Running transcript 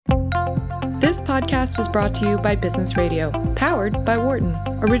This podcast is brought to you by Business Radio, powered by Wharton,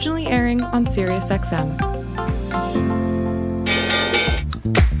 originally airing on SiriusXM.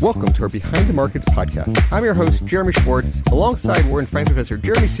 Welcome to our Behind the Markets podcast. I'm your host, Jeremy Schwartz. Alongside Wharton Finance Professor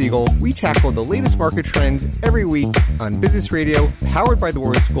Jeremy Siegel, we tackle the latest market trends every week on Business Radio, powered by the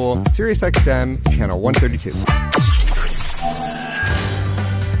Wharton School, SiriusXM, channel 132.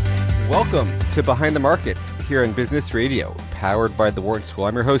 Welcome to Behind the Markets here on Business Radio, powered by the Wharton School.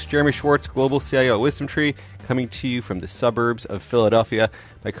 I'm your host, Jeremy Schwartz, Global CIO at WisdomTree, coming to you from the suburbs of Philadelphia.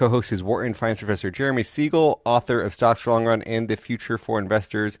 My co-host is Wharton Finance Professor Jeremy Siegel, author of Stocks for Long Run and The Future for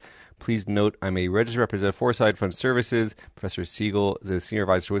Investors. Please note I'm a registered representative for Foresight Fund Services. Professor Siegel is a senior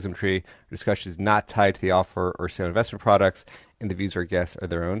advisor to WisdomTree. Our discussion is not tied to the offer or sale of investment products, and the views of our guests are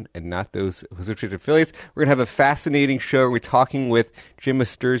their own and not those of WisdomTree affiliates. We're going to have a fascinating show. We're talking with Jim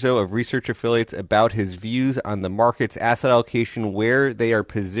Masturzo of Research Affiliates about his views on the market's asset allocation, where they are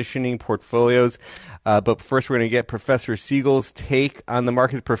positioning portfolios. But first, we're going to get Professor Siegel's take on the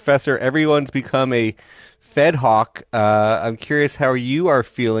market. Professor, everyone's become a Fed hawk. I'm curious how you are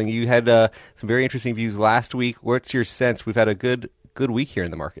feeling. You had some very interesting views last week. What's your sense? We've had a good week here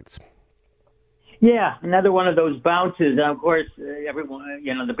in the markets. Yeah, another one of those bounces. Of course, everyone,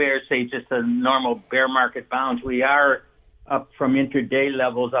 the bears say it's just a normal bear market bounce. We are up from intraday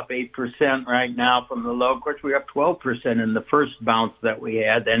levels, up 8% right now from the low. Of course, we're up 12% in the first bounce that we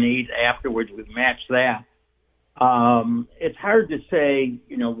had. Then 8 afterwards, we've matched that. It's hard to say,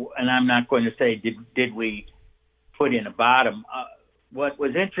 and I'm not going to say, did we put in a bottom? What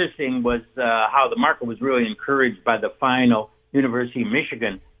was interesting was how the market was really encouraged by the final University of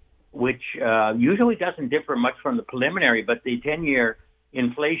Michigan, which usually doesn't differ much from the preliminary, but the 10-year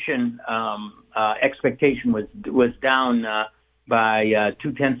inflation expectation was down by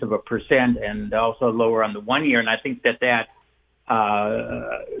 0.2%, and also lower on the 1 year. And I think that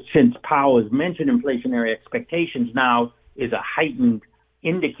since Powell has mentioned inflationary expectations now is a heightened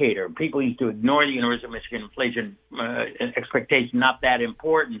indicator. People used to ignore the University of Michigan inflation expectation, not that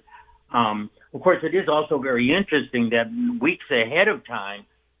important. Of course, it is also very interesting that weeks ahead of time,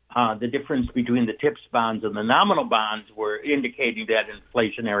 the difference between the TIPS bonds and the nominal bonds were indicating that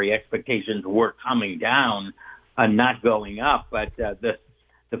inflationary expectations were coming down, not going up. But the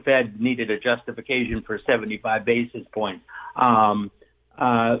Fed needed a justification for 75 basis points. I'm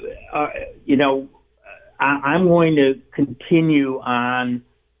going to continue on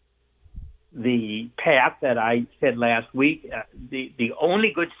the path that I said last week. The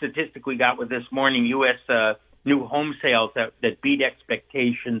only good statistic we got with this morning, U.S. New home sales that beat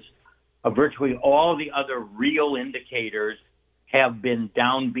expectations. Virtually all the other real indicators have been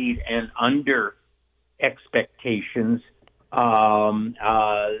downbeat and under expectations. The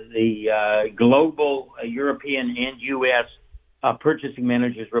global European and U.S. Purchasing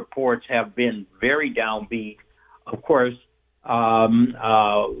managers reports have been very downbeat. Of course,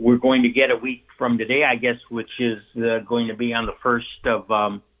 we're going to get a week from today, I guess, which is going to be on the 1st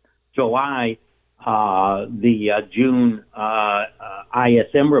of July, the June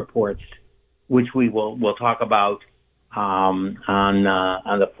ISM reports, which we'll talk about on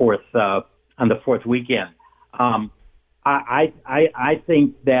the fourth weekend. I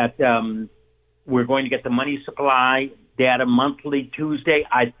think that we're going to get the money supply data monthly Tuesday.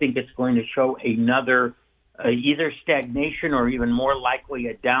 I think it's going to show another either stagnation or even more likely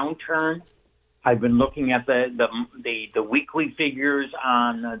a downturn. I've been looking at the weekly figures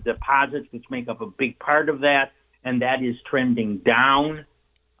on deposits, which make up a big part of that, and that is trending down.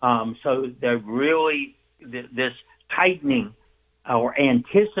 So this tightening or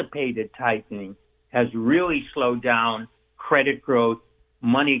anticipated tightening has really slowed down credit growth,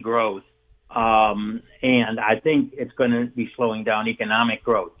 money growth, and I think it's going to be slowing down economic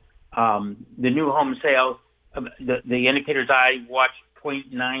growth. The new home sales, the indicators I watched,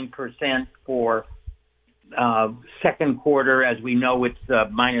 0.9% for second quarter. As we know, it's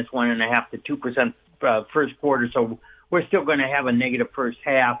minus 1.5% to 2% first quarter. So we're still going to have a negative first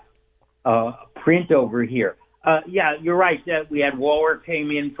half print over here. Yeah, you're right. We had Waller came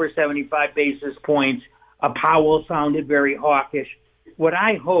in for 75 basis points. Powell sounded very hawkish. What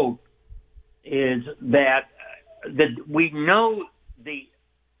I hope is that we know the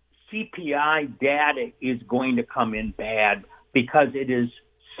CPI data is going to come in bad because it is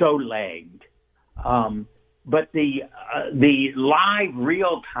so lagged. But the live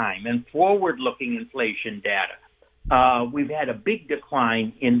real-time and forward-looking inflation data, we've had a big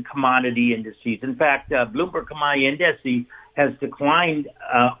decline in commodity indices. In fact, Bloomberg Commodity Index has declined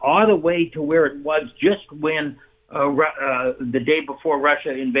all the way to where it was just when the day before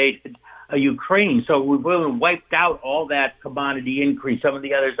Russia invaded Ukraine. So we've really wiped out all that commodity increase. Some of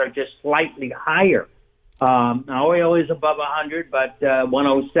the others are just slightly higher. Now oil is above 100, but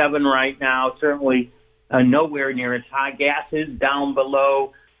 107 right now, certainly nowhere near its high. Gas is down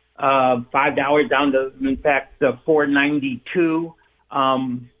below $5, down to, in fact, $4.92.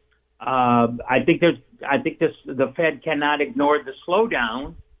 I think the Fed cannot ignore the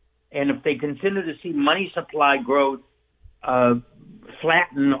slowdown, and if they continue to see money supply growth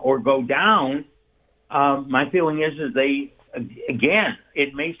flatten or go down, my feeling is they, again,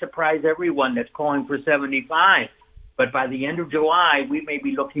 it may surprise everyone that's calling for 75, but by the end of July, we may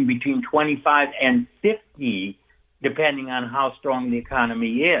be looking between 25 and 50, depending on how strong the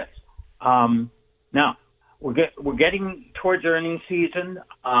economy is. Now, we're getting towards earnings season.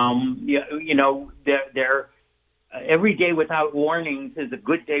 Every day without warnings is a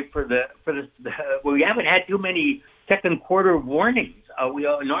good day for the. We haven't had too many second quarter warnings. We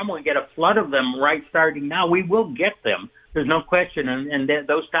normally get a flood of them right starting now. We will get them. There's no question, and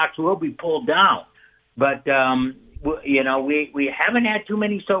those stocks will be pulled down. But we haven't had too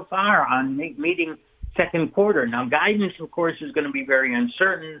many so far on meeting second quarter. Now, guidance, of course, is going to be very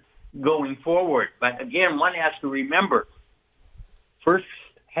uncertain going forward. But again, one has to remember, first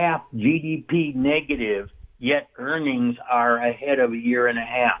half GDP negative, yet earnings are ahead of a year and a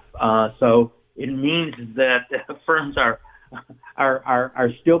half. So it means that firms are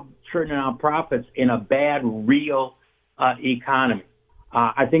still churning out profits in a bad real economy.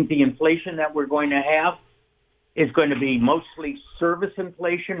 I think the inflation that we're going to have is going to be mostly service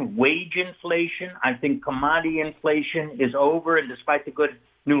inflation, wage inflation. I think commodity inflation is over, and despite the good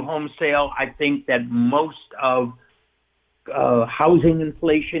new home sale, I think that most of housing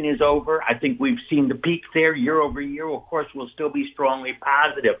inflation is over. I think we've seen the peak there. Year over year, of course, will still be strongly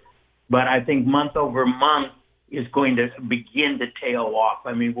positive, but I think month over month is going to begin to tail off.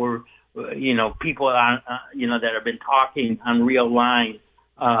 I mean, people on, that have been talking on Real Line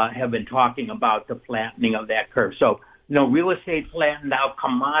have been talking about the flattening of that curve. So, real estate flattened out,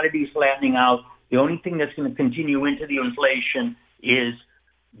 commodities flattening out. The only thing that's going to continue into the inflation is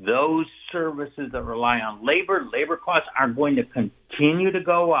those services that rely on labor. Labor costs are going to continue to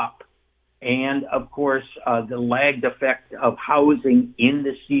go up. And, of course, the lagged effect of housing in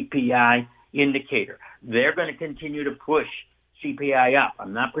the CPI indicator. They're going to continue to push CPI up.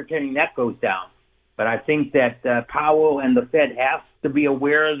 I'm not pretending that goes down. But I think that Powell and the Fed have to be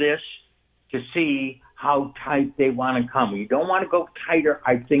aware of this to see how tight they want to come. You don't want to go tighter,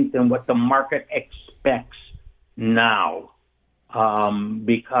 I think, than what the market expects now,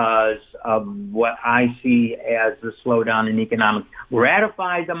 because of what I see as the slowdown in economics.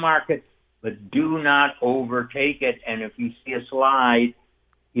 Ratify the market, but do not overtake it. And if you see a slide,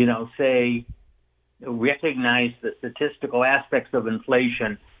 say, recognize the statistical aspects of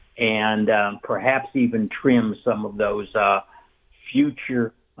inflation and perhaps even trim some of those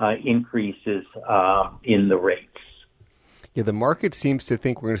future increases in the rates. Yeah, the market seems to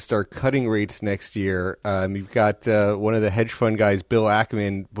think we're going to start cutting rates next year. You've got one of the hedge fund guys, Bill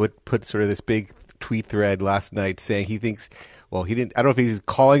Ackman, put sort of this big tweet thread last night saying he thinks, he didn't, I don't know if he's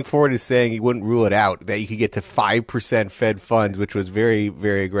calling for it, is saying he wouldn't rule it out, that you could get to 5% Fed funds, which was very,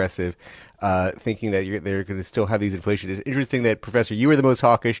 very aggressive, thinking that they're going to still have these inflation. It's interesting that, Professor, you were the most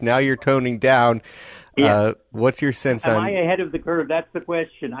hawkish. Now you're toning down. Yeah. What's your sense on? Am I ahead of the curve? That's the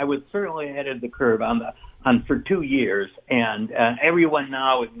question. I was certainly ahead of the curve for 2 years, and everyone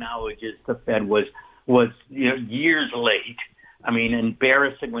now acknowledges the Fed was years late. I mean,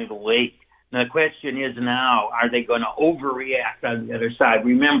 embarrassingly late. Now, the question is now, are they going to overreact on the other side?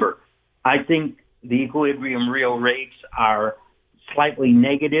 Remember, I think the equilibrium real rates are slightly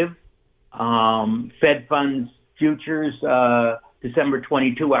negative. Fed funds futures, December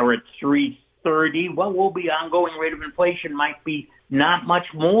 22 are at 330. What will be ongoing rate of inflation might be not much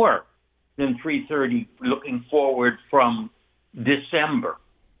more than 330 looking forward from December.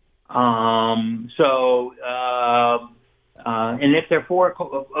 And if they're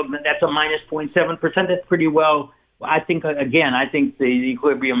that's a minus 0.7%. That's pretty well. I think the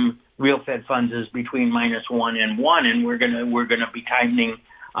equilibrium real Fed funds is between -1 and 1, and we're gonna be tightening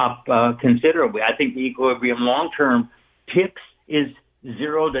up considerably. I think the equilibrium long-term tips is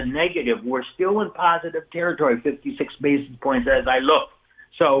 0 to negative. We're still in positive territory, 56 basis points as I look.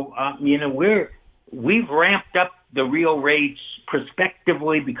 So we've ramped up the real rates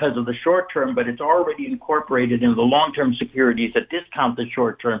prospectively because of the short term, but it's already incorporated in the long-term securities that discount the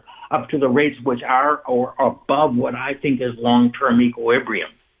short term up to the rates which are or above what I think is long-term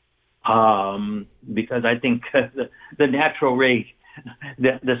equilibrium. Because I think the natural rate,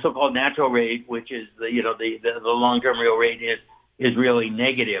 the so-called natural rate, which is the long-term real rate, is really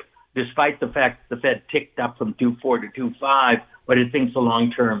negative. despite the fact the Fed ticked up from 2.4 to 2.5, what it thinks the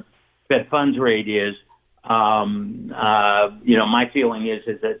long-term Fed funds rate is. My feeling is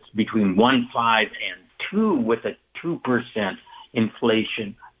it's between 1.5 and 2 with a 2%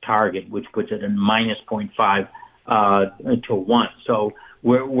 inflation target, which puts it in minus 0.5 to 1. So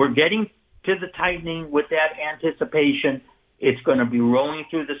we're getting to the tightening with that anticipation. It's going to be rolling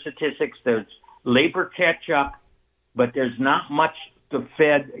through the statistics. There's labor catch up, but there's not much the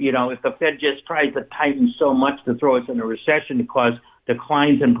Fed, if the Fed just tries to tighten so much to throw us in a recession to cause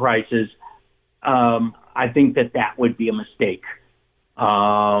declines in prices, I think that would be a mistake.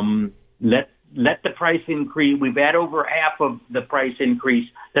 Let the price increase. We've had over half of the price increase.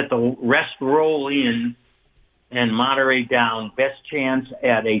 Let the rest roll in and moderate down. Best chance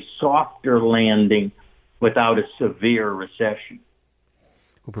at a softer landing without a severe recession.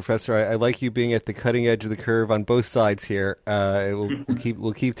 Well, Professor, I like you being at the cutting edge of the curve on both sides here.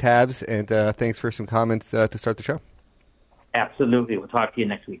 We'll keep tabs, and thanks for some comments to start the show. Absolutely. We'll talk to you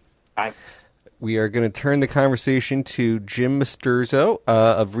next week. Bye. We are going to turn the conversation to Jim Masturzo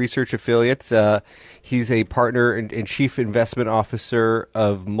of Research Affiliates. He's a partner and chief investment officer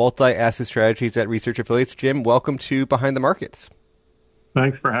of multi-asset strategies at Research Affiliates. Jim, welcome to Behind the Markets.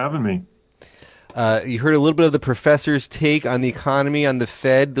 Thanks for having me. You heard a little bit of the professor's take on the economy, on the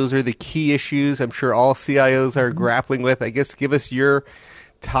Fed. Those are the key issues I'm sure all CIOs are grappling with. I guess give us your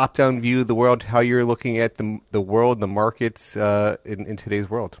top-down view of the world, how you're looking at the world, the markets in today's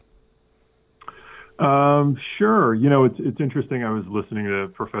world. Sure. It's interesting. I was listening to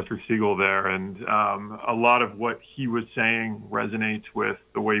Professor Siegel there, and a lot of what he was saying resonates with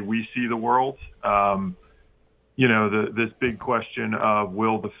the way we see the world. This big question of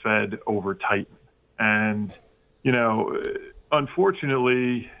will the Fed over tighten? And,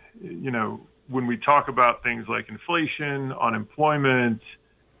 unfortunately, when we talk about things like inflation, unemployment,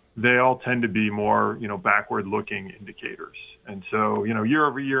 they all tend to be more, backward-looking indicators. And so,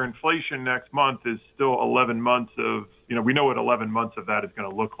 year-over-year inflation next month is still 11 months of, we know what 11 months of that is going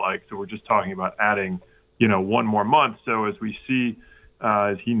to look like. So we're just talking about adding, one more month. So as we see,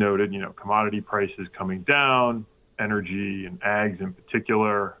 as he noted, commodity prices coming down, energy and ags in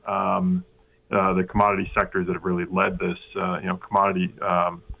particular, the commodity sectors that have really led this, commodity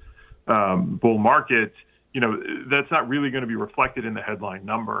bull market, that's not really going to be reflected in the headline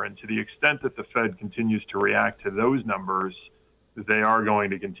number. And to the extent that the Fed continues to react to those numbers, they are going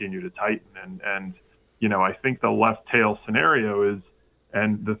to continue to tighten. And I think the left tail scenario is,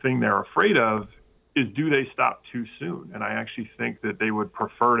 and the thing they're afraid of is, do they stop too soon? And I actually think that they would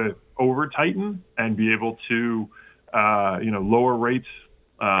prefer to over tighten and be able to, lower rates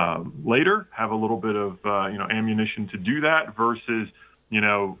later, have a little bit of, ammunition to do that versus,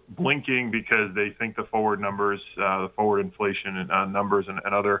 blinking because they think the forward numbers, the forward inflation and numbers and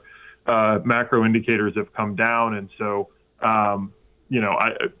other macro indicators have come down. And so,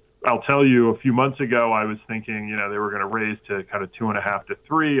 I'll tell you, a few months ago, I was thinking, they were going to raise to kind of 2.5 to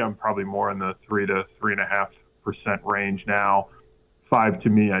 3. I'm probably more in the 3 to 3.5% range now. 5 to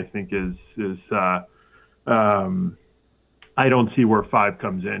me, I think is I don't see where 5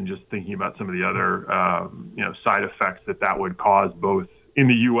 comes in, just thinking about some of the other, side effects that would cause both in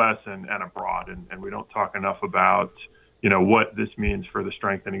the U.S. and abroad. And we don't talk enough about, what this means for the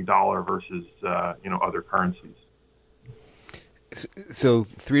strengthening dollar versus, other currencies. So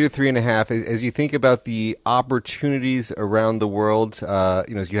 3 to 3.5, as you think about the opportunities around the world,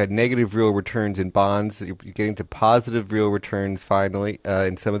 you had negative real returns in bonds. You're getting to positive real returns finally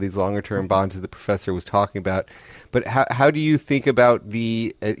in some of these longer term bonds that the professor was talking about. But how do you think about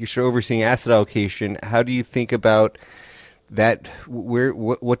you're overseeing asset allocation? How do you think about that?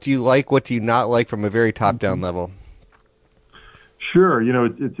 What do you like? What do you not like from a very top down level? Sure.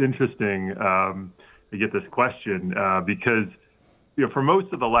 It's interesting to get this question because, for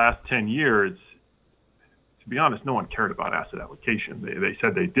most of the last 10 years, to be honest, no one cared about asset allocation. They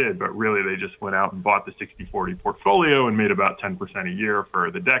said they did, but really they just went out and bought the 60-40 portfolio and made about 10% a year for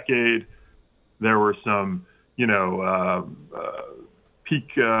the decade. There were some,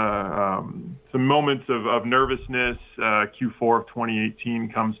 some moments of nervousness. Q4 of 2018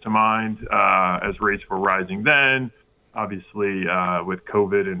 comes to mind as rates were rising then, obviously with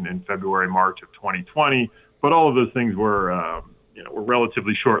COVID in February, March of 2020. But all of those things were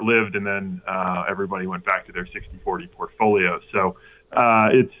relatively short-lived, and then everybody went back to their 60-40 portfolio. So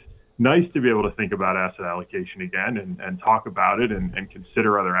it's nice to be able to think about asset allocation again and talk about it and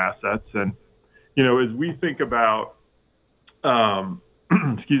consider other assets. And, as we think about,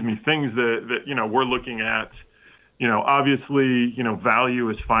 things that we're looking at, obviously, value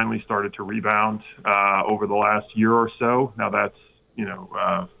has finally started to rebound over the last year or so. Now that's,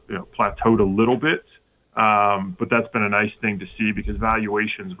 plateaued a little bit. But that's been a nice thing to see because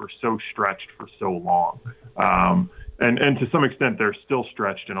valuations were so stretched for so long. And to some extent, they're still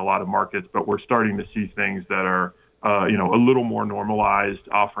stretched in a lot of markets, but we're starting to see things that are, a little more normalized,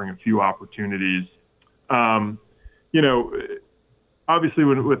 offering a few opportunities. Obviously,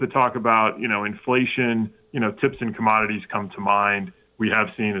 with the talk about, inflation, tips and commodities come to mind. We have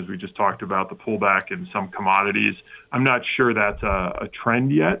seen, as we just talked about, the pullback in some commodities. I'm not sure that's a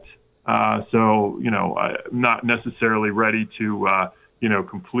trend yet. So, I'm not necessarily ready to,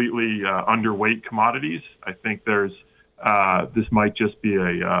 completely underweight commodities. I think this might just be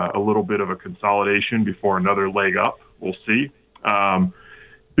a little bit of a consolidation before another leg up. We'll see.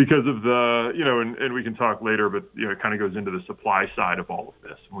 Because of the, and we can talk later, but, it kind of goes into the supply side of all of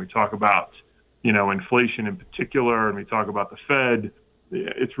this. When we talk about, inflation in particular, and we talk about the Fed,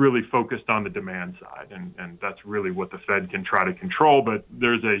 it's really focused on the demand side, and that's really what the Fed can try to control. But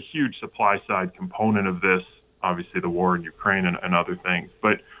there's a huge supply side component of this, obviously the war in Ukraine and other things.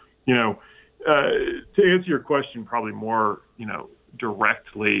 But, to answer your question probably more,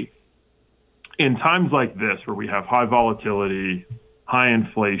 directly, in times like this where we have high volatility, high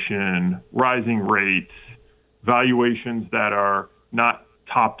inflation, rising rates, valuations that are not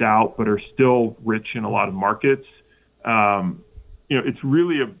topped out but are still rich in a lot of markets, it's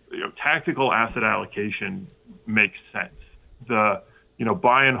really tactical asset allocation makes sense. The,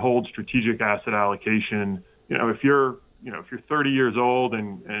 buy and hold strategic asset allocation, if you're 30 years old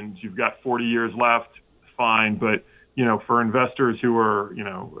and you've got 40 years left, fine. But, for investors who are,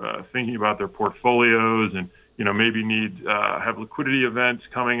 thinking about their portfolios and, maybe have liquidity events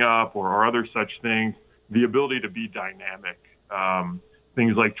coming up or other such things, the ability to be dynamic,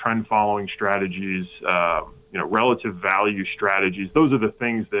 things like trend following strategies, relative value strategies. Those are the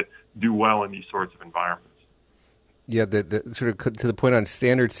things that do well in these sorts of environments. Yeah, the sort of to the point on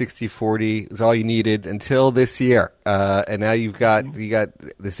standard 60-40 is all you needed until this year. And now you got the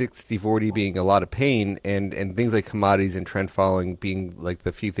 60-40 being a lot of pain and things like commodities and trend following being like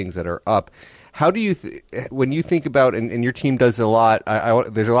the few things that are up. How do you, when you think about, and your team does a lot,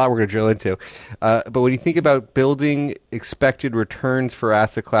 there's a lot we're going to drill into, but when you think about building expected returns for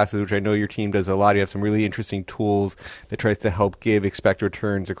asset classes, which I know your team does a lot, you have some really interesting tools that tries to help give expected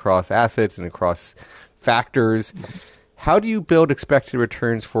returns across assets and across factors. How do you build expected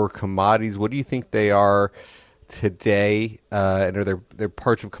returns for commodities? What do you think they are today? And are there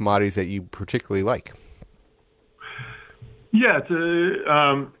parts of commodities that you particularly like? Yeah, it's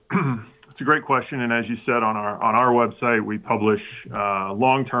a great question. And as you said, on our website, we publish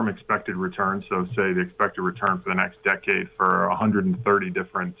long-term expected returns. So say the expected return for the next decade for 130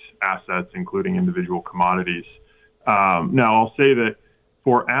 different assets, including individual commodities. Now, I'll say that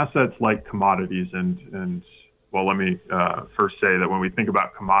for assets like commodities, and let me first say that when we think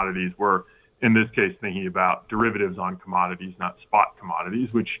about commodities, we're in this case thinking about derivatives on commodities, not spot commodities,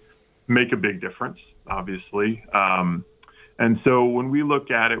 which make a big difference, obviously. And so when we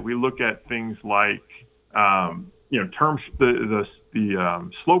look at it, we look at things like, terms. The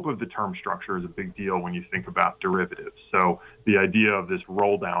slope of the term structure is a big deal when you think about derivatives. So the idea of this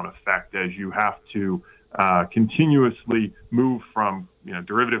roll down effect as you have to continuously move from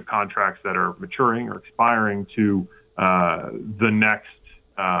derivative contracts that are maturing or expiring to the next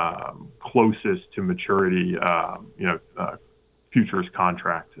closest to maturity futures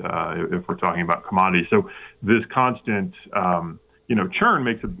contract if we're talking about commodities. So this constant churn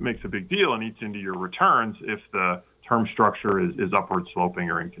makes a big deal and eats into your returns if the term structure is upward sloping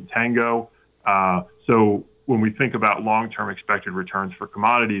or in contango. So when we think about long-term expected returns for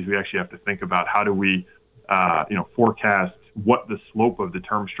commodities, we actually have to think about how do we forecast what the slope of the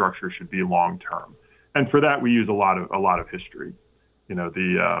term structure should be long-term. And for that, we use a lot of history.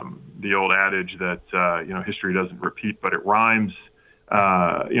 The old adage that, history doesn't repeat, but it rhymes,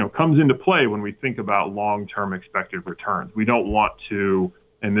 comes into play when we think about long-term expected returns. We don't want to,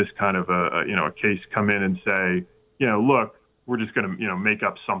 in this kind of a case, come in and say, look, we're just going to, make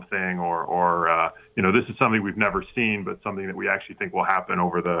up something or this is something we've never seen, but something that we actually think will happen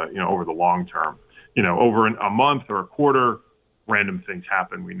over the long term. Over a month or a quarter, random things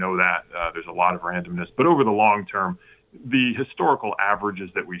happen. We know that there's a lot of randomness, but over the long term, the historical averages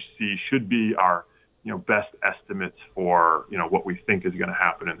that we see should be our, best estimates for, what we think is going to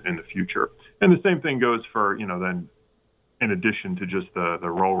happen in the future. And the same thing goes for, then in addition to just the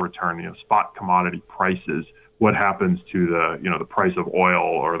roll return, spot commodity prices, what happens to the price of oil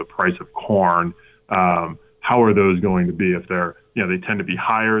or the price of corn? How are those going to be if they're, they tend to be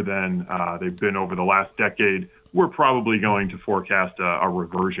higher than they've been over the last decade? We're probably going to forecast a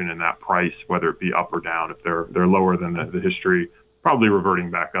reversion in that price, whether it be up or down. If they're lower than the history, probably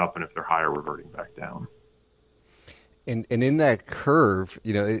reverting back up, and if they're higher, reverting back down. And in that curve,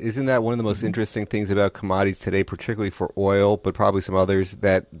 isn't that one of the most interesting things about commodities today, particularly for oil, but probably some others,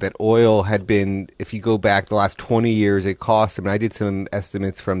 that oil had been, if you go back the last 20 years, it cost, I did some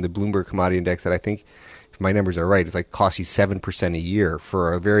estimates from the Bloomberg Commodity Index that I think, if my numbers are right, it's like cost you 7% a year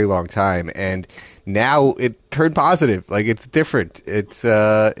for a very long time. And now it turned positive. Like, it's different. It's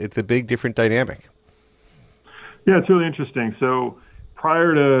a big different dynamic. Yeah, it's really interesting. So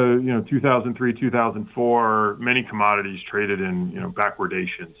prior to 2003, 2004, many commodities traded in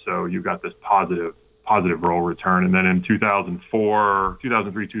backwardation. So you got this positive roll return, and then in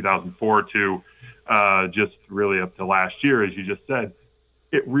 2003, 2004 to just really up to last year, as you just said,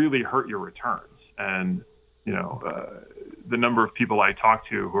 it really hurt your returns. And the number of people I talk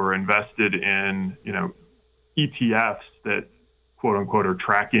to who are invested in ETFs that quote unquote are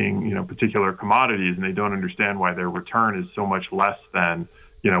tracking particular commodities, and they don't understand why their return is so much less than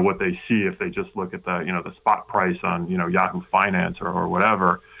what they see if they just look at the spot price on Yahoo Finance or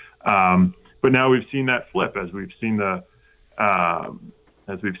whatever. But now we've seen that flip as we've seen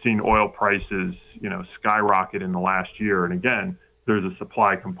oil prices skyrocket in the last year. And again, there's a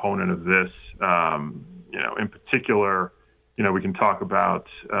supply component of this. In particular, we can talk about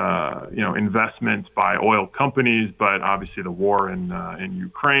investments by oil companies, but obviously the war in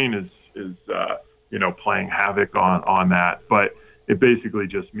Ukraine is playing havoc on that. But it basically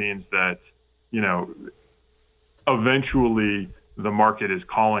just means that eventually the market is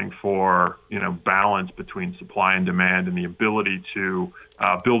calling for balance between supply and demand, and the ability to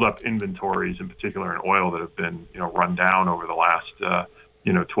build up inventories, in particular in oil, that have been run down over the last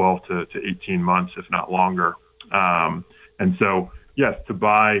 12 to 18 months, if not longer. And so, yes, to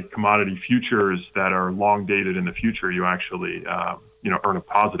buy commodity futures that are long dated in the future, you actually earn a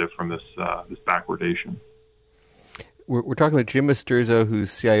positive from this backwardation. We're talking with Jim Misturzo,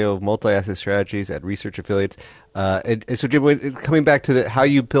 who's CIO of Multi-Asset Strategies at Research Affiliates. And so, Jim, coming back to how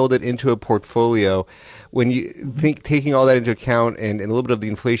you build it into a portfolio, when you think, taking all that into account and a little bit of the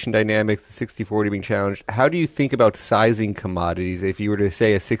inflation dynamics, the 60-40 being challenged, how do you think about sizing commodities? If you were to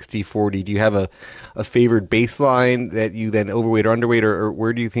say a 60-40, do you have a favored baseline that you then overweight or underweight, or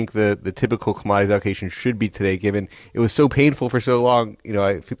where do you think the typical commodities allocation should be today, given it was so painful for so long?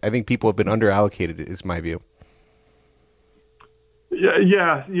 I think people have been underallocated, is my view.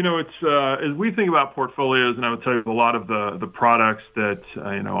 Yeah. It's as we think about portfolios, and I would tell you a lot of the products that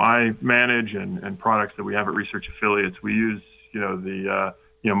I manage and products that we have at Research Affiliates, we use the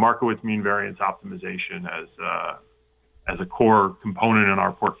Markowitz mean variance optimization as a core component in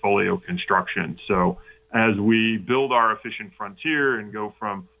our portfolio construction. So as we build our efficient frontier and go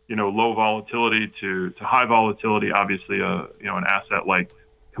from low volatility to high volatility, obviously an asset like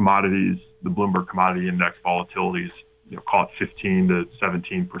commodities, the Bloomberg Commodity Index volatility is call it 15 to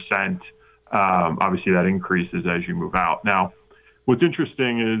 17%. Obviously, that increases as you move out. Now, what's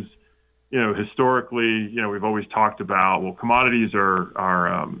interesting is, historically, we've always talked about, well, commodities are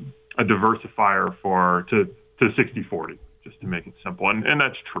a diversifier to 60-40, just to make it simple, and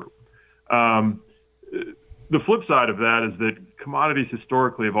that's true. The flip side of that is that commodities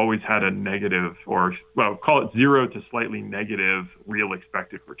historically have always had a negative, or call it 0 to slightly negative real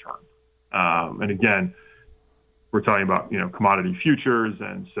expected return. And again, we're talking about, commodity futures.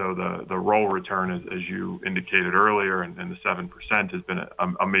 And so the roll return, as you indicated earlier, and the 7% has been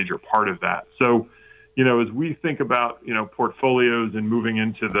a major part of that. So, as we think about, portfolios and moving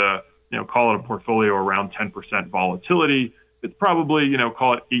into the, call it a portfolio around 10% volatility, it's probably,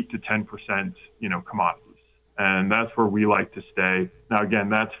 call it 8 to 10%, commodities. And that's where we like to stay. Now, again,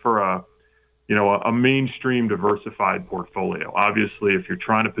 that's for a mainstream diversified portfolio. Obviously, if you're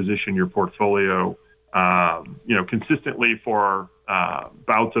trying to position your portfolio consistently for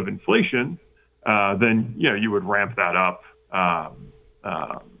bouts of inflation, then you would ramp that up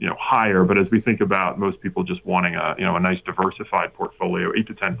higher. But as we think about most people just wanting a nice diversified portfolio, 8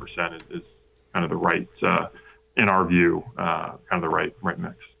 to 10% is kind of the right, in our view, kind of the right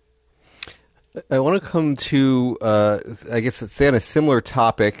mix. I want to come to, stay on a similar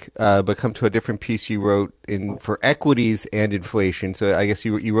topic, but come to a different piece you wrote for equities and inflation. So I guess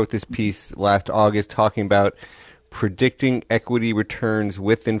you wrote this piece last August talking about predicting equity returns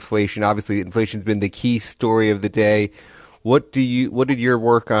with inflation. Obviously, inflation's been the key story of the day. What did your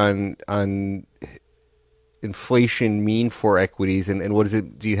work on inflation mean for equities, and what is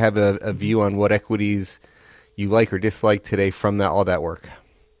it? Do you have a view on what equities you like or dislike today from all that work?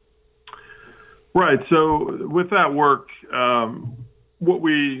 Right. So with that work, what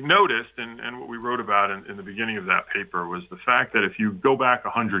we noticed and what we wrote about in the beginning of that paper was the fact that if you go back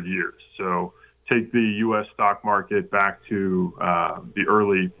 100 years, so take the U.S. stock market back to the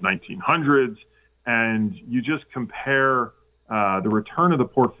early 1900s, and you just compare the return of the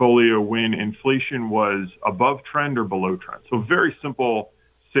portfolio when inflation was above trend or below trend. So very simple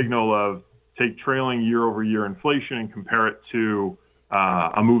signal of take trailing year-over-year inflation and compare it to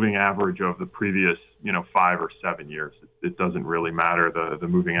a moving average of the previous 5 or 7 years. It doesn't really matter, the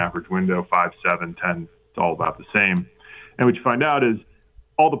moving average window, 5, 7, 10, it's all about the same. And what you find out is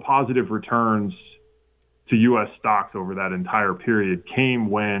all the positive returns to U.S. stocks over that entire period came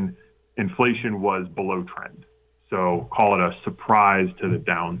when inflation was below trend. So call it a surprise to the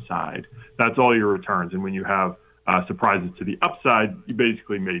downside. That's all your returns. And when you have surprises to the upside, you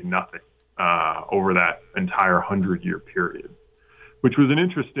basically made nothing over that entire 100-year period, which was an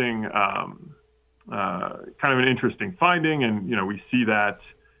interesting, kind of an interesting finding. And, we see that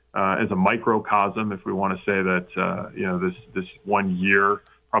as a microcosm, if we want to say that, this 1 year,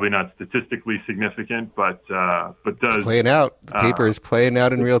 probably not statistically significant, but does. It's playing out. The paper is playing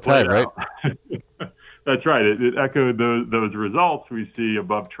out in real time, right? That's right. It echoed those results. We see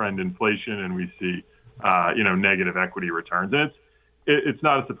above trend inflation, and we see, negative equity returns. And it's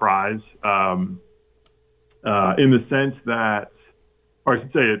not a surprise in the sense that, or I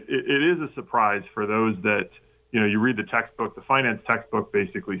should say it is a surprise for those that, you read the textbook, the finance textbook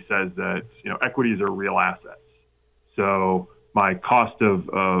basically says that, equities are real assets. So my cost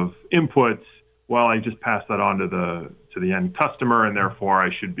of inputs, well, I just pass that on to the end customer, and therefore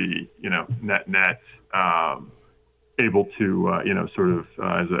I should be, net able to, sort of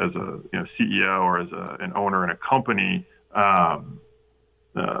as a CEO or as an owner in a company,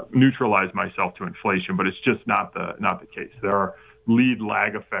 neutralize myself to inflation. But it's just not the case. There are lead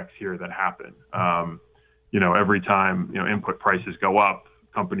lag effects here that happen. Every time, input prices go up,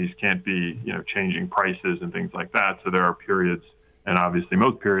 companies can't be, changing prices and things like that. So there are periods, and obviously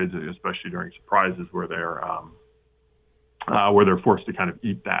most periods, especially during surprises, where they're forced to kind of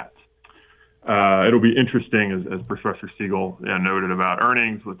eat that. It'll be interesting, as Professor Siegel noted about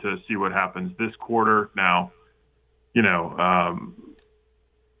earnings, to see what happens this quarter. Now,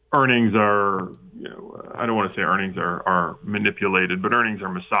 earnings are, I don't want to say earnings are manipulated, but earnings are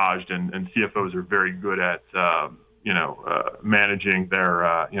massaged, and CFOs are very good at, managing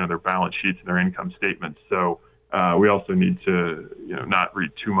their balance sheets and their income statements. So we also need to, not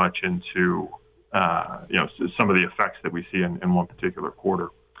read too much into, some of the effects that we see in one particular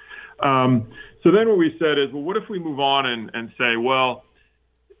quarter. So then what we said is, well, what if we move on and say, well,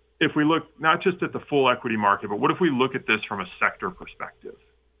 if we look not just at the full equity market, but what if we look at this from a sector perspective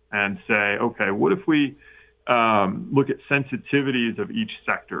and say, okay, what if we look at sensitivities of each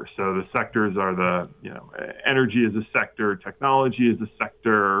sector? So the sectors are energy is a sector, technology is a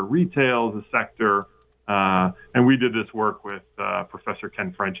sector, retail is a sector. And we did this work with Professor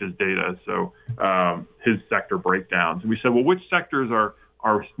Ken French's data, so his sector breakdowns. And we said, well, which sectors are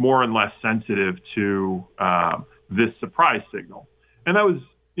more and less sensitive to this surprise signal? And that was,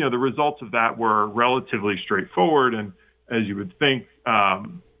 the results of that were relatively straightforward. And as you would think,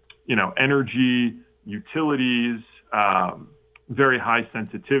 energy, utilities, very high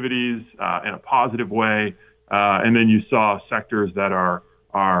sensitivities in a positive way. And then you saw sectors that are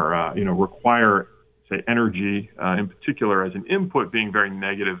require, say, energy in particular as an input being very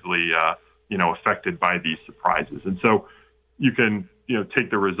negatively, affected by these surprises. And so you can,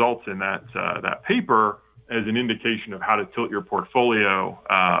 take the results in that paper as an indication of how to tilt your portfolio,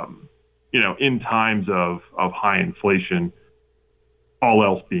 in times of high inflation, all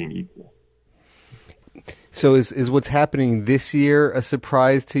else being equal. So is what's happening this year a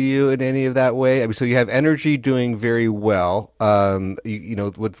surprise to you in any of that way? I mean, so you have energy doing very well.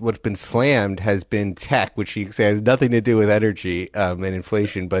 What's been slammed has been tech, which you say has nothing to do with energy and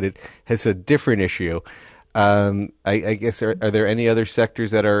inflation, but it has a different issue. I guess, are there any other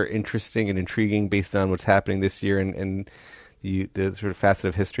sectors that are interesting and intriguing based on what's happening this year and the sort of facet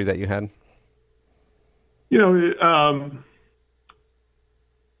of history that you had?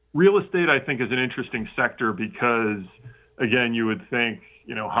 Real estate, I think, is an interesting sector because, again, you would think,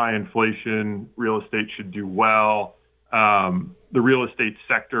 high inflation, real estate should do well. The real estate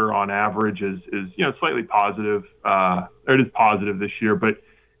sector on average is slightly positive. It is positive this year, but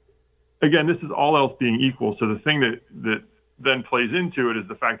again, this is all else being equal. So the thing that then plays into it is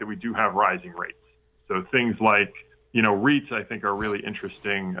the fact that we do have rising rates. So things like, REITs, I think, are really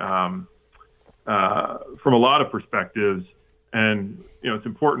interesting from a lot of perspectives. And, it's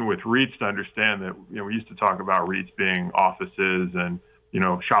important with REITs to understand that, we used to talk about REITs being offices and,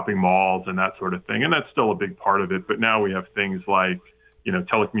 shopping malls and that sort of thing. And that's still a big part of it. But now we have things like,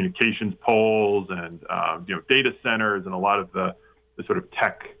 telecommunications poles and, data centers and a lot of the sort of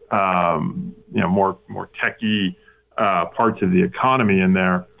tech, more techy parts of the economy in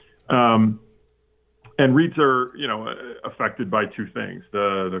there. And REITs are, affected by two things: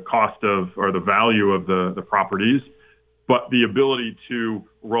 the cost of, or the value of the properties, but the ability to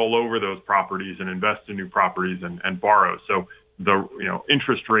roll over those properties and invest in new properties and borrow. So the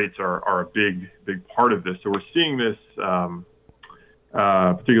interest rates are a big part of this. So we're seeing this,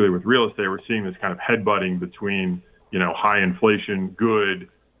 particularly with real estate, we're seeing this kind of headbutting between high inflation, good,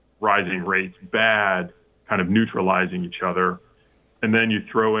 rising rates, bad, kind of neutralizing each other. And then you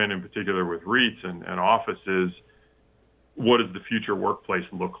throw in particular with REITs and offices, what does the future workplace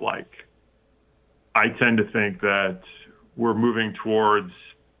look like? I tend to think that we're moving towards,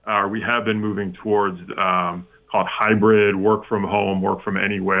 we have been moving towards, called hybrid, work from home, work from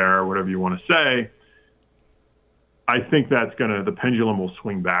anywhere, whatever you want to say. I think the pendulum will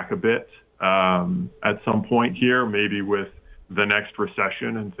swing back a bit at some point here, maybe with the next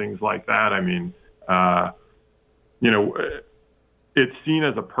recession and things like that. I mean, it's seen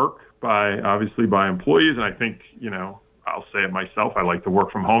as a perk obviously by employees. And I think, I'll say it myself, I like to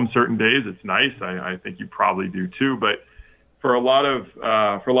work from home certain days. It's nice. I think you probably do too. But for a lot of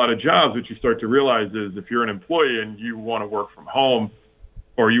jobs, what you start to realize is if you're an employee and you want to work from home,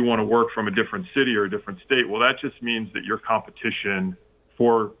 or you want to work from a different city or a different state, well, that just means that your competition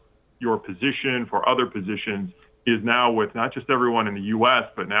for your position, for other positions, is now with not just everyone in the U.S.,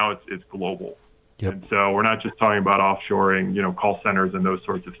 but now it's global. Yep. And so we're not just talking about offshoring, call centers and those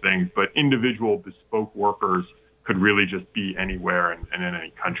sorts of things, but individual bespoke workers could really just be anywhere and in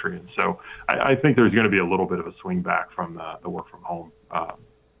any country. And so I think there's going to be a little bit of a swing back from the work from home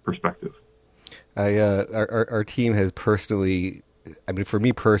perspective. Our team has personally, for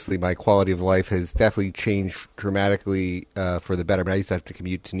me personally, my quality of life has definitely changed dramatically for the better. I used to have to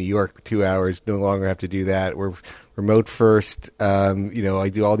commute to New York for 2 hours. No longer have to do that. We're remote first. I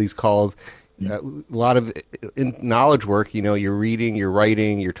do all these calls. A lot of knowledge work, you're reading, you're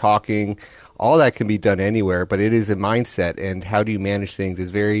writing, you're talking, all that can be done anywhere, but it is a mindset, and how do you manage things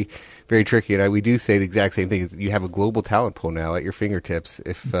is very, very tricky. And we do say the exact same thing. You have a global talent pool now at your fingertips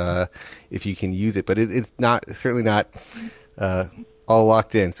if you can use it, but it's certainly not all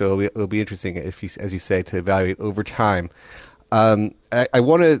locked in. So it'll be interesting, as you say, to evaluate over time. I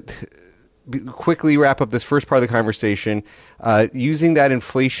want to quickly wrap up this first part of the conversation using that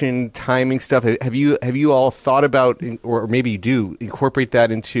inflation timing stuff. Have you all thought about, or maybe you do, incorporate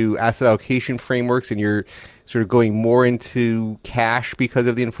that into asset allocation frameworks, and you're sort of going more into cash because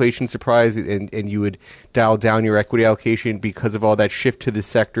of the inflation surprise, and you would dial down your equity allocation because of all that shift to the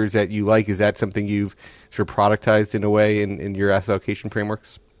sectors that you like? Is that something you've sort of productized in a way in your asset allocation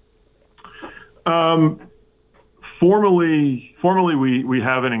frameworks? Formally, we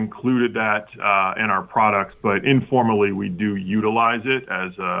haven't included that in our products, but informally, we do utilize it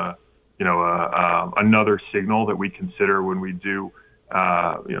as another signal that we consider when we do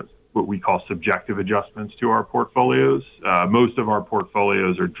what we call subjective adjustments to our portfolios. Most of our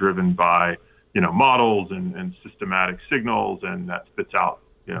portfolios are driven by models and systematic signals, and that spits out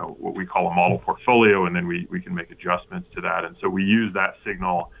what we call a model portfolio, and then we can make adjustments to that. And so we use that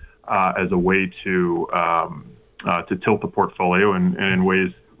signal as a way to tilt the portfolio in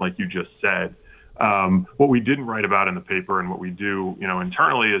ways like you just said. What we didn't write about in the paper, and what we do,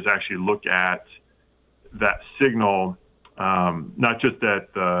 internally, is actually look at that signal, not just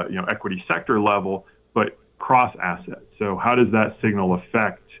at the equity sector level, but cross assets. So how does that signal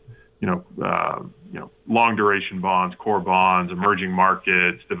affect long duration bonds, core bonds, emerging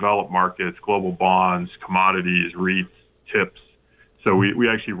markets, developed markets, global bonds, commodities, REITs, TIPS? So we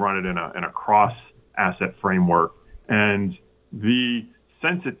actually run it in a cross asset framework, and the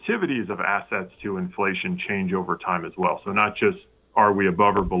sensitivities of assets to inflation change over time as well. So not just are we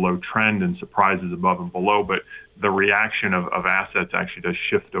above or below trend and surprises above and below, but the reaction of assets actually does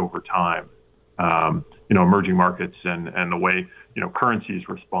shift over time. Emerging markets and the way currencies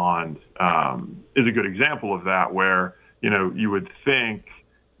respond is a good example of that, where you would think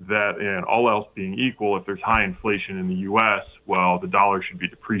that, in all else being equal, if there's high inflation in the U.S., well, the dollar should be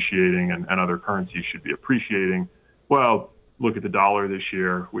depreciating and other currencies should be appreciating. Well, look at the dollar this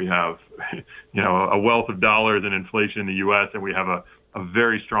year. We have, a wealth of dollars and inflation in the U.S., and we have a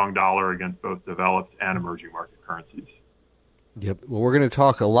very strong dollar against both developed and emerging market currencies. Yep. Well, we're going to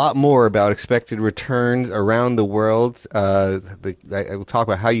talk a lot more about expected returns around the world. I will talk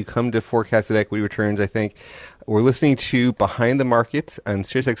about how you come to forecasted equity returns, I think. We're listening to Behind the Markets on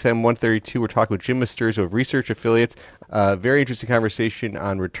SiriusXM 132. We're talking with Jim Masturzo of Research Affiliates. Very interesting conversation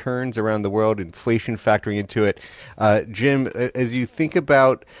on returns around the world, inflation factoring into it. Jim, as you think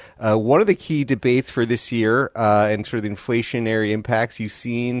about one of the key debates for this year and sort of the inflationary impacts, you've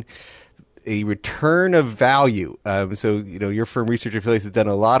seen a return of value. So, your firm Research Affiliates has done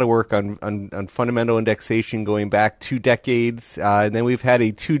a lot of work on fundamental indexation going back 2 decades. And then we've had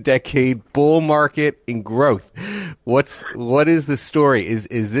a 2-decade bull market in growth. What is the story? Is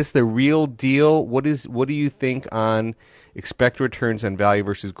this the real deal? What do you think on expected returns on value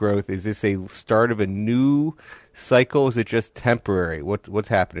versus growth? Is this a start of a new cycle? Is it just temporary? What's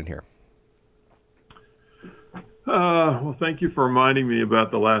happening here? Well, thank you for reminding me about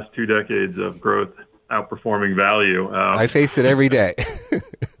the last 2 decades of growth outperforming value. I face it every day.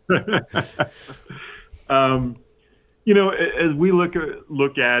 As we look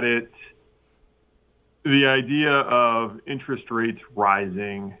at it, the idea of interest rates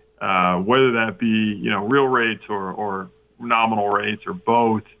rising, whether that be real rates or nominal rates or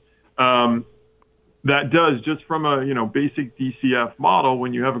both, that does, just from a basic DCF model,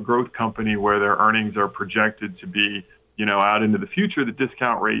 when you have a growth company where their earnings are projected to be out into the future, the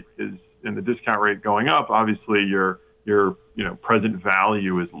discount rate going up, obviously your present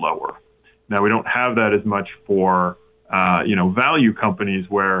value is lower. Now, we don't have that as much for value companies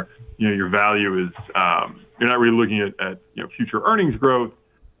where your value is you're not really looking at future earnings growth.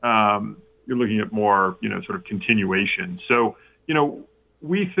 You're looking at more sort of continuation. So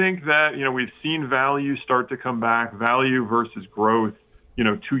we think that, we've seen value start to come back. Value versus growth,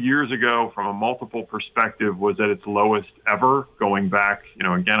 2 years ago from a multiple perspective was at its lowest ever, going back,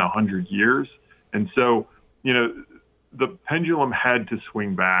 again, 100 years. And so, the pendulum had to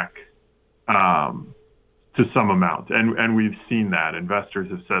swing back to some amount. And we've seen that. Investors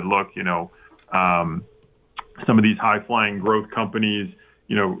have said, look, some of these high-flying growth companies,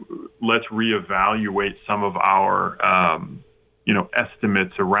 let's reevaluate some of our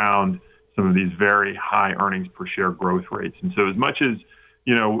estimates around some of these very high earnings per share growth rates. And so as much as,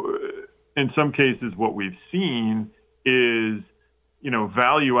 in some cases what we've seen is,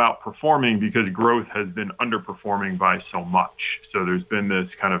 value outperforming because growth has been underperforming by so much. So there's been this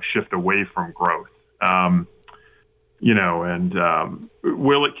kind of shift away from growth.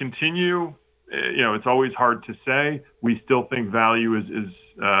 Will it continue? It's always hard to say. We still think value is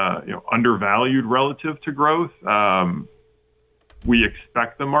undervalued relative to growth. We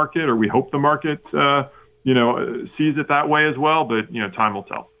expect the market, or we hope the market, sees it that way as well. But time will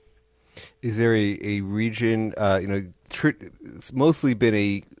tell. Is there a region? It's mostly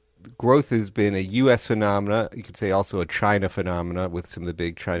been growth has been a U.S. phenomena. You could say also a China phenomena with some of the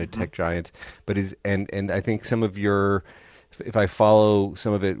big China tech giants. But and I think some of your, if I follow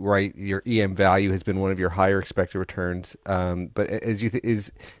some of it right, your EM value has been one of your higher expected returns. But as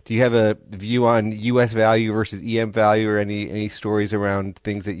do you have a view on U.S. value versus EM value, or any stories around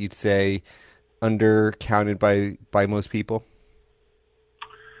things that you'd say undercounted by most people?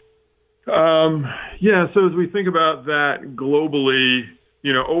 So as we think about that globally,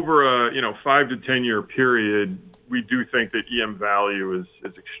 over a 5 to 10 year period, we do think that EM value is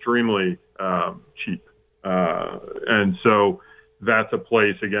extremely cheap. And so that's a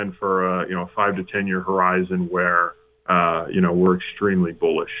place, again, for a 5 to 10 year horizon where we're extremely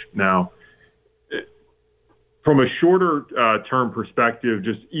bullish. Now, from a shorter term perspective,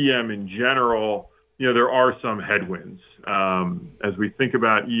 just EM in general, there are some headwinds. As we think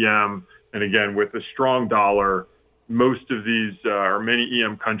about EM, and again, with a strong dollar, most of these or many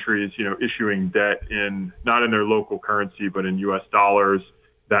EM countries, issuing debt not in their local currency, but in U.S. dollars,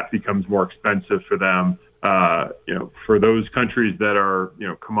 that becomes more expensive for them. For those countries that are,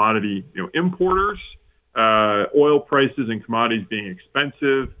 commodity, importers, oil prices and commodities being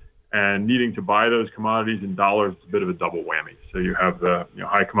expensive and needing to buy those commodities in dollars, it's a bit of a double whammy. So you have the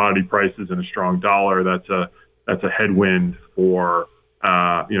high commodity prices and a strong dollar. That's a headwind for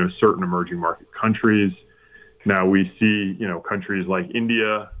certain emerging market countries. Now we see countries like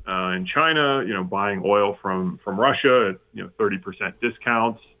India and China buying oil from Russia at 30%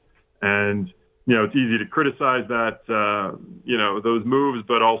 discounts, and it's easy to criticize that those moves,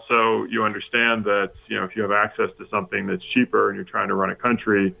 but also you understand that if you have access to something that's cheaper and you're trying to run a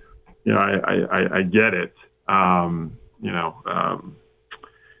country, I get it.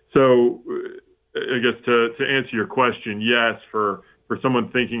 So I guess to answer your question, yes, for someone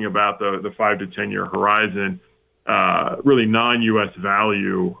thinking about the 5 to 10 year horizon, really non-U.S.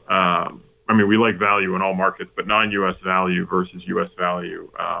 value, we like value in all markets, but non-U.S. value versus U.S. value,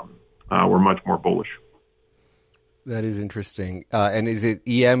 we're much more bullish. That is interesting. And is it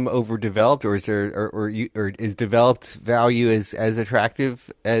EM overdeveloped, or is there, or is developed value as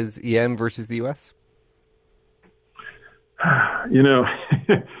attractive as EM versus the U.S.?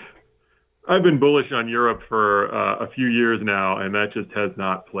 I've been bullish on Europe for a few years now, and that just has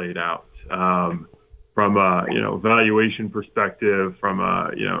not played out. From a valuation perspective, from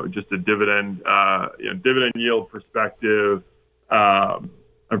a just a dividend yield perspective,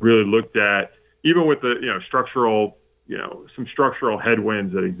 I've really looked at, even with the some structural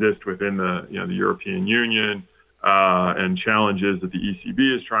headwinds that exist within the European Union and challenges that the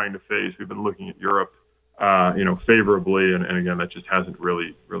ECB is trying to face. We've been looking at Europe favorably, and again, that just hasn't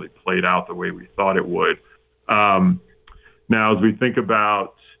really played out the way we thought it would. Now, as we think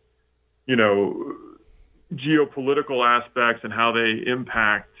about geopolitical aspects and how they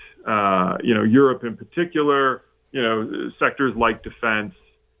impact Europe in particular, sectors like defense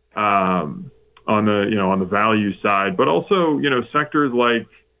on the value side, but also sectors like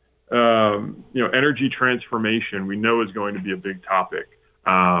energy transformation, we know is going to be a big topic.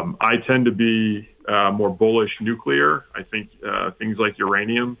 I tend to be more bullish nuclear. I think things like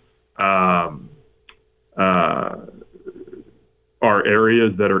uranium are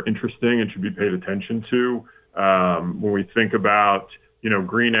areas that are interesting and should be paid attention to. When we think about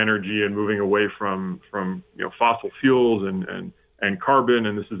green energy and moving away from fossil fuels and carbon,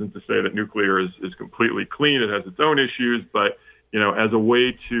 and this isn't to say that nuclear is completely clean. It has its own issues, but as a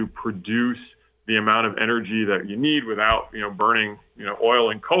way to produce the amount of energy that you need without burning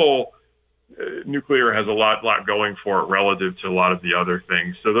oil and coal, nuclear has a lot going for it relative to a lot of the other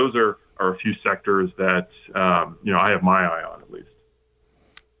things. So those are a few sectors that I have my eye on, at least.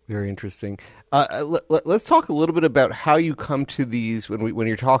 Very interesting. Let's talk a little bit about how you come to these when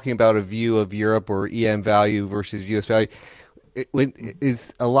you're talking about a view of Europe or EM value versus U.S. value.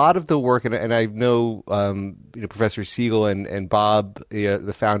 Is a lot of the work, and I know Professor Siegel and Bob,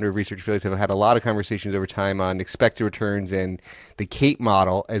 the founder of Research Affiliates, have had a lot of conversations over time on expected returns and the CAPE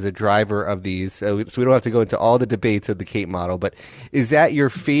model as a driver of these. So we don't have to go into all the debates of the CAPE model, but is that your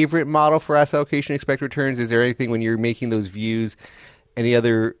favorite model for asset allocation expected returns? Is there anything when you're making those views, any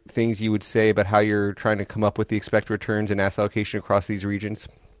other things you would say about how you're trying to come up with the expected returns and asset allocation across these regions?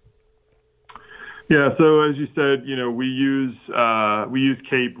 Yeah, so as you said, we use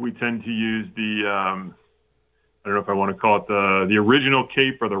CAPE. We tend to use the I don't know if I want to call it the original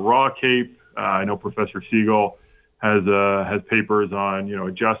CAPE or the raw CAPE. I know Professor Siegel has papers on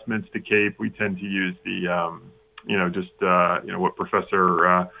adjustments to CAPE. We tend to use the what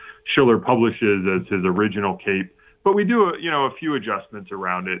Professor Schiller publishes as his original CAPE. But we do a few adjustments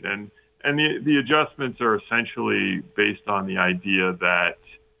around it, and the adjustments are essentially based on the idea that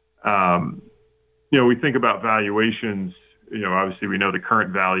we think about valuations. Obviously we know the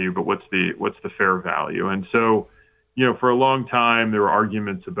current value, but what's the fair value? And so, for a long time there were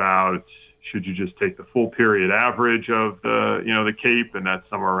arguments about should you just take the full period average of the CAPE, and that's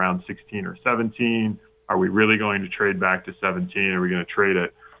somewhere around 16 or 17. Are we really going to trade back to 17? Are we going to trade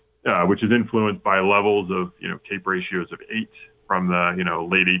it? Which is influenced by levels of CAPE ratios of 8 from the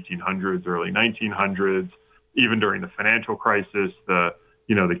late 1800s, early 1900s. Even during the financial crisis, the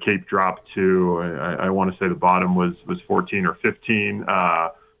CAPE dropped to I want to say the bottom was 14 or 15.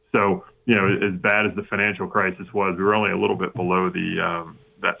 So as bad as the financial crisis was, we were only a little bit below the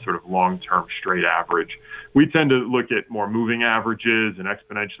that sort of long-term straight average. We tend to look at more moving averages and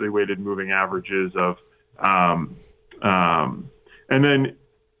exponentially weighted moving averages of and then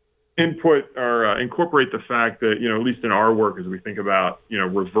input or incorporate the fact that, at least in our work, as we think about,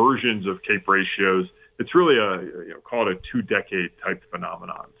 reversions of CAPE ratios, it's really call it a 2-decade type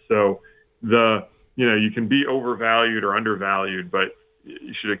phenomenon. So you can be overvalued or undervalued, but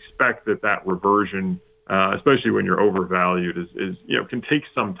you should expect that reversion, especially when you're overvalued, is can take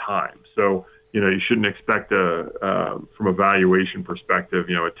some time. So, you shouldn't expect from a valuation perspective,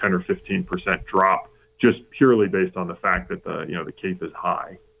 a 10 or 15% drop just purely based on the fact that the CAPE is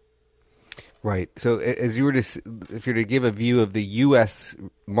high. Right. So if you were to give a view of the U.S.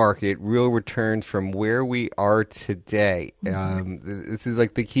 market, real returns from where we are today, this is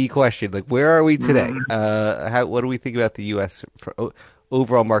like the key question. Like, where are we today? What do we think about the U.S.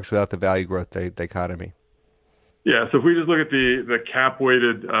 overall markets without the value growth dichotomy? Yeah. So if we just look at the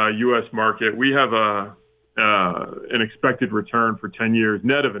cap-weighted U.S. market, we have an expected return for 10 years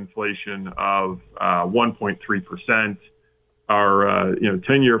net of inflation of 1.3%. Our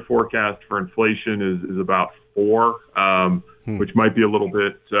 10-year forecast for inflation is about 4. which might be a little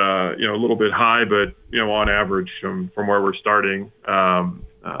bit high, but on average from where we're starting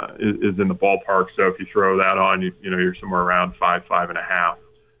is in the ballpark. So if you throw that on, you're somewhere around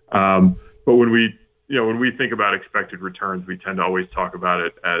 5.5. But when we think about expected returns, we tend to always talk about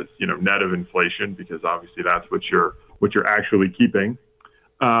it as net of inflation, because obviously that's what you're actually keeping.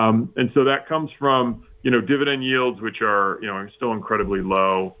 And so that comes from dividend yields, which are still incredibly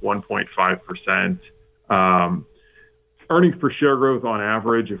low, 1.5%. Earnings per share growth on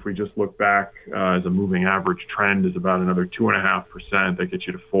average, if we just look back as a moving average trend, is about another 2.5%. That gets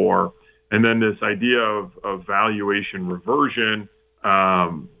you to 4%. And then this idea of valuation reversion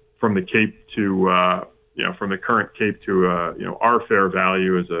from the Cape to from the current Cape to our fair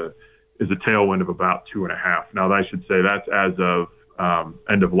value is a tailwind of about 2.5%. Now I should say that's as of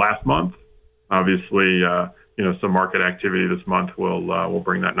end of last month. Obviously, some market activity this month will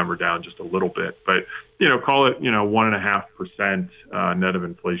bring that number down just a little bit, but call it 1.5% net of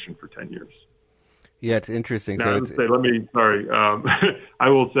inflation for 10 years. Yeah, it's interesting. Now, I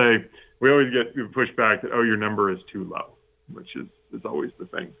will say we always get pushback that your number is too low, which is always the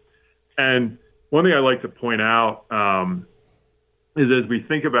thing. And one thing I like to point out is as we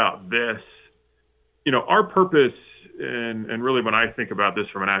think about this, our purpose. And really, when I think about this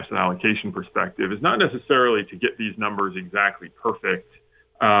from an asset allocation perspective, is not necessarily to get these numbers exactly perfect.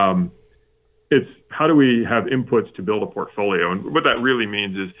 It's how do we have inputs to build a portfolio? And what that really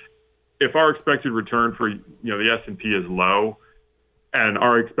means is if our expected return for the S&P is low and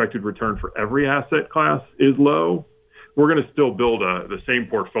our expected return for every asset class is low, we're going to still build the same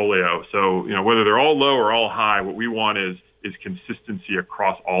portfolio. So, whether they're all low or all high, what we want is consistency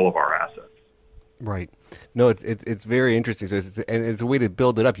across all of our assets. Right. No, it's very interesting. So it's a way to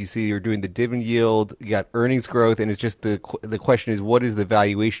build it up. You see, you're doing the dividend yield, you got earnings growth, and it's just the question is, what does the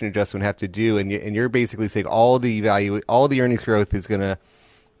valuation adjustment have to do? And you're basically saying all the earnings growth is the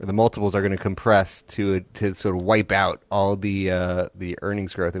multiples are going to compress to sort of wipe out all the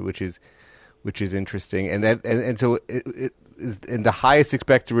earnings growth, which is interesting. And so the highest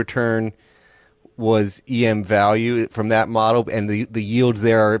expected return was EM value from that model, and the yields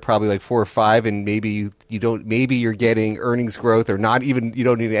there are probably like 4 or 5, and maybe you're getting earnings growth, or not even, you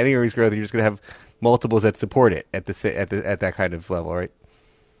don't need any earnings growth. You're just going to have multiples that support it at that kind of level, right?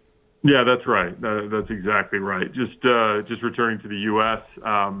 Yeah, that's right. That's exactly right. Just returning to the U.S.,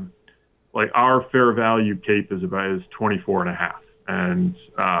 like our fair value Cape is 24.5, and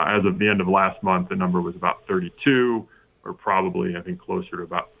as of the end of last month, the number was about 32. Or probably, I think, closer to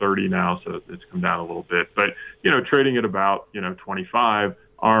about 30 now, so it's come down a little bit. But, trading at about, 25.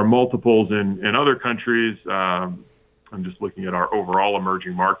 Our multiples in other countries, I'm just looking at our overall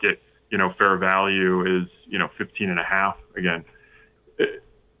emerging market, fair value is, 15.5. Again,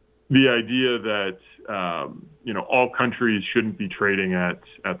 the idea that, all countries shouldn't be trading at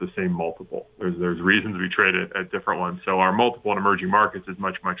the same multiple. There's reasons we trade at different ones. So our multiple in emerging markets is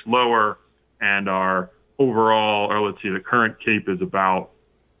much, much lower, and our overall, or let's see, the current Cape is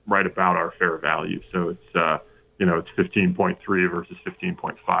right about our fair value. So it's it's 15.3 versus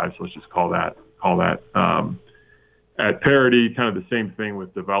 15.5. So let's just call that at parity. Kind of the same thing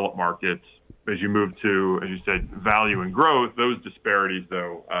with developed markets. As you move to, as you said, value and growth, those disparities,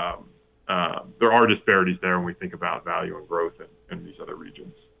 though, there are disparities there when we think about value and growth in these other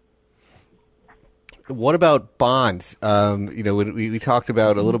regions. What about bonds? We talked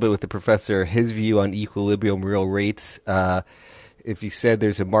about a little bit with the professor, his view on equilibrium real rates. If you said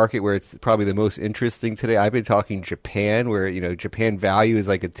there's a market where it's probably the most interesting today, I've been talking Japan, where, Japan value is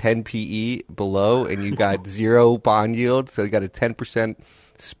like a 10 PE below, and you've got zero bond yield. So you got a 10%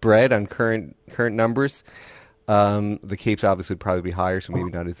 spread on current numbers. The Capes obviously would probably be higher, so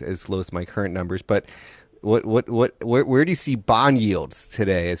maybe not as low as my current numbers. But where do you see bond yields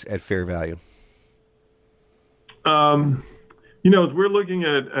today at fair value? As we're looking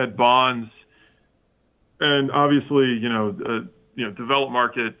at bonds, and obviously, developed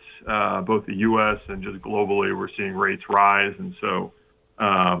markets, both the U.S. and just globally, we're seeing rates rise, and so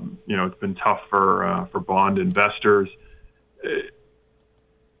it's been tough for bond investors.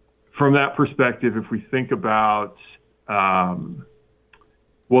 From that perspective, if we think about, I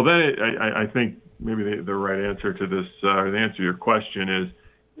think maybe the right answer to this, or the answer to your question is,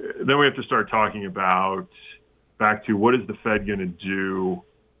 then we have to start talking about back to what is the Fed going to do,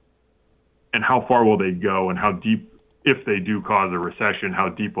 and how far will they go, and how deep, if they do cause a recession, how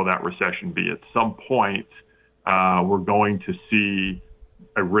deep will that recession be? At some point, we're going to see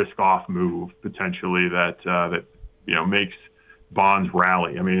a risk-off move potentially that makes bonds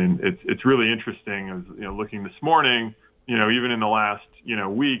rally. I mean, it's really interesting. As looking this morning, even in the last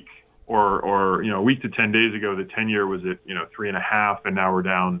week, or a week to 10 days ago, the 10-year was at 3.5, and now we're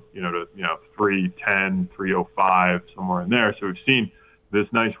down to 3.10, 3.05, somewhere in there. So we've seen this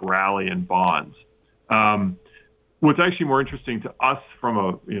nice rally in bonds. What's actually more interesting to us from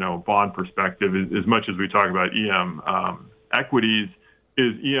a bond perspective, is, as much as we talk about EM equities,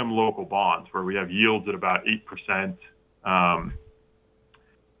 is EM local bonds, where we have yields at about 8%,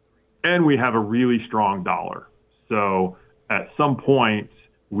 and we have a really strong dollar. So at some point,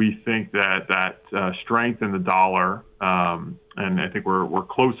 we think that strength in the dollar, and I think we're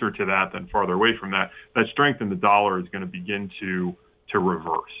closer to that than farther away from that. That strength in the dollar is going to begin to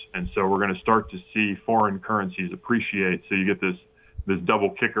reverse, and so we're going to start to see foreign currencies appreciate. So you get this double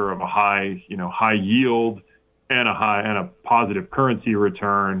kicker of a high yield and a positive currency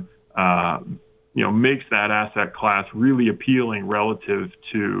return. Makes that asset class really appealing relative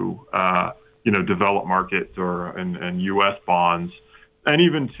to developed markets and U.S. bonds. And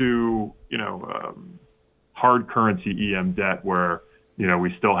even to, hard currency EM debt, where,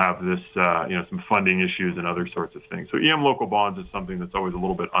 we still have this, some funding issues and other sorts of things. So EM local bonds is something that's always a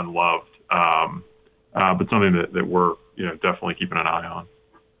little bit unloved, but something that we're, definitely keeping an eye on.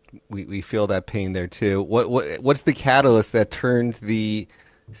 We feel that pain there too. What's the catalyst that turned the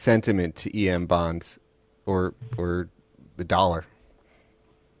sentiment to EM bonds or the dollar?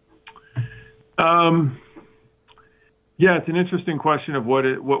 Yeah, it's an interesting question of what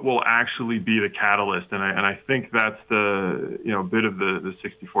will actually be the catalyst, and I think that's the bit of the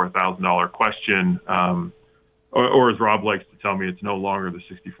 $64,000 question, or as Rob likes to tell me, it's no longer the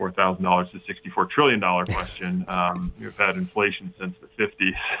 $64,000, it's the $64 trillion question. We've had inflation since the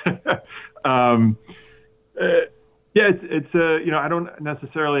 50s. I don't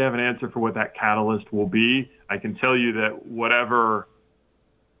necessarily have an answer for what that catalyst will be. I can tell you that whatever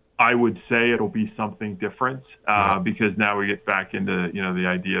I would say, it'll be something different, because now we get back into, the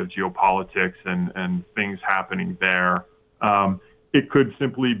idea of geopolitics and things happening there. It could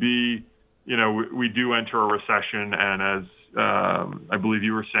simply be, we do enter a recession, and as I believe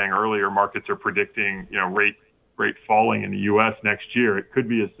you were saying earlier, markets are predicting, rate falling in the U.S. next year. It could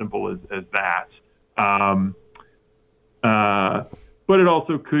be as simple as that. But it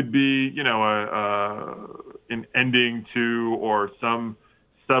also could be, an ending to, or some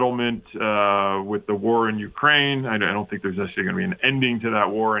settlement with the war in Ukraine. I don't think there's necessarily going to be an ending to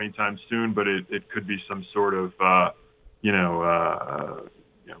that war anytime soon, but it could be some sort of,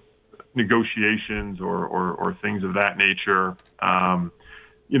 negotiations or things of that nature.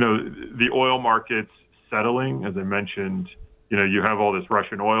 The oil markets settling, as I mentioned, you have all this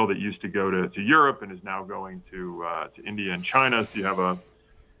Russian oil that used to go to Europe and is now going to India and China. So you have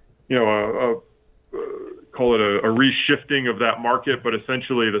call it a reshifting of that market, but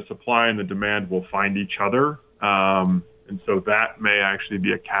essentially the supply and the demand will find each other. And so that may actually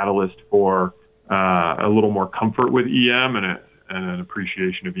be a catalyst for a little more comfort with EM and an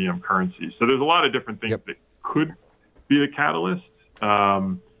appreciation of EM currencies. So there's a lot of different things that could be the catalyst.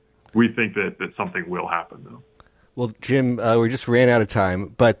 We think that something will happen, though. Well, Jim, we just ran out of time,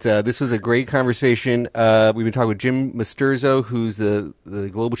 but this was a great conversation. We've been talking with Jim Masturzo, who's the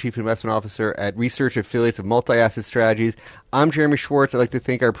Global Chief Investment Officer at Research Affiliates of Multi-Asset Strategies. I'm Jeremy Schwartz. I'd like to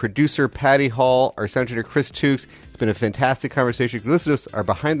thank our producer, Patty Hall, our sound engineer, Chris Tukes. It's been a fantastic conversation. You can listen to us, our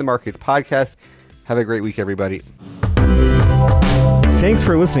Behind the Markets podcast. Have a great week, everybody. Thanks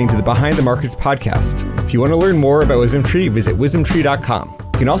for listening to the Behind the Markets podcast. If you want to learn more about WisdomTree, visit wisdomtree.com.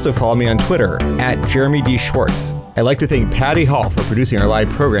 You can also follow me on Twitter at Jeremy D. Schwartz. I'd like to thank Patty Hall for producing our live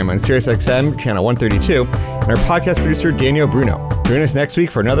program on SiriusXM Channel 132 and our podcast producer, Daniel Bruno. Join us next week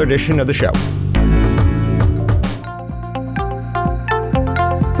for another edition of the show.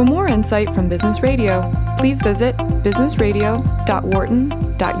 For more insight from Business Radio, please visit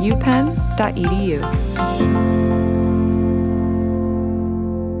businessradio.wharton.upenn.edu.